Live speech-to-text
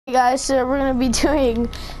Hey guys, so we're gonna be doing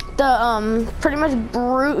the pretty much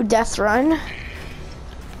brute death run.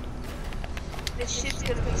 This shit's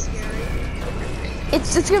gonna be scary.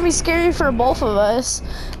 It's gonna be scary for both of us.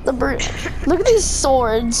 The brute. Look at these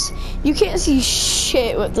swords. You can't see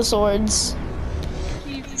shit with the swords.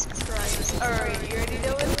 Jesus Christ. Alright, you ready to do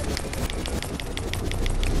it?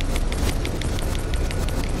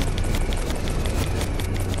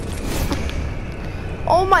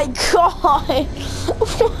 Oh my god!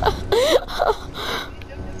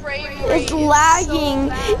 It's lagging.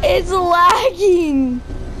 So it's lagging.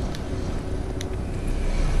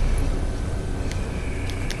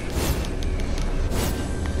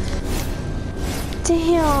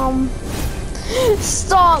 Damn.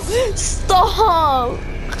 Stop. Stop.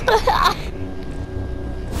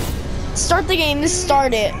 Start the game. Just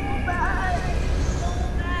start it.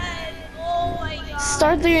 Oh my god.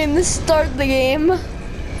 Start the game. Just start the game.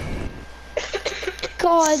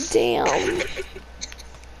 God damn.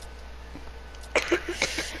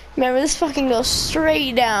 Remember, this fucking goes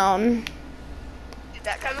straight down. Dude,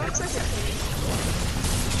 that kind of looks like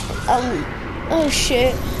a Oh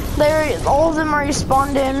shit. There, all of them are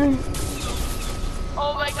respawned in.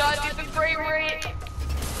 Oh my god, dude, the frame rate.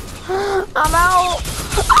 I'm out.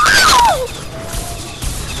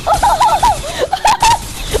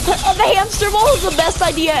 The hamster ball is the best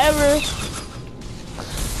idea ever.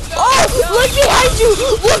 Oh, look behind you!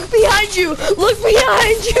 Look behind you! Look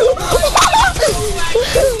behind you!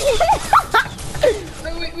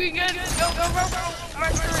 we good. Go.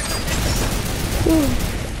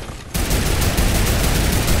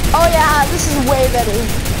 Oh yeah, this is way better.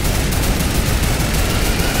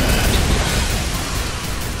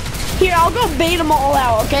 Here, I'll go bait them all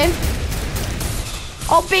out, okay?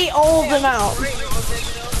 I'll bait all of them out.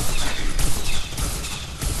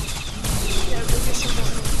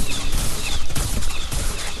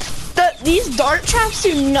 These dart traps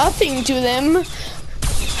do nothing to them.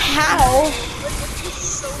 How?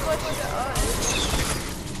 So much to us.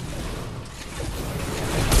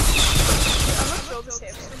 I'm gonna build this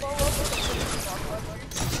hamster ball up with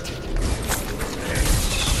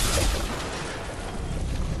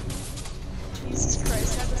Jesus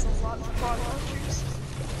Christ, that is a lot of quad launchers.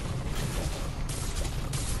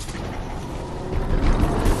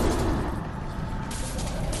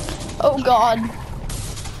 Oh god.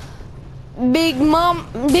 Big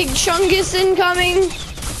chungus incoming.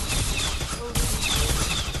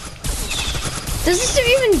 Does this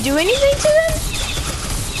even do anything to them?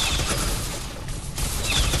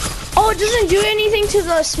 Oh, it doesn't do anything to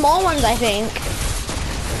the small ones, I think.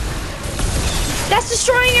 That's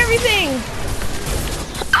destroying everything.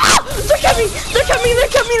 Ah! They're coming! They're coming! They're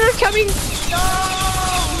coming! They're coming! No!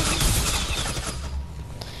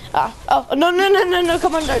 Ah! Oh! No!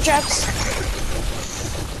 Come on, dart traps.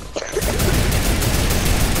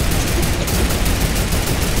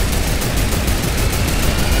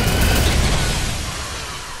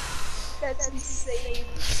 That's insane.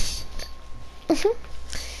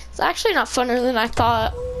 It's actually not funner than I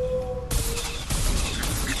thought.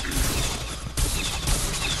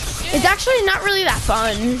 It's actually not really that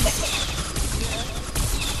fun.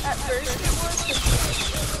 At first it was.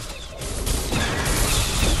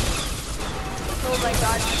 Oh my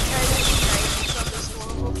god, you trying to be nice from this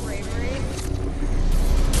horrible frame rate.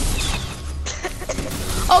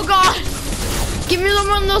 Oh god! Give me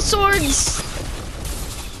one of those swords!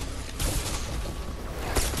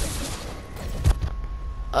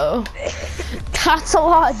 Oh. That's a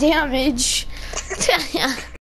lot of damage.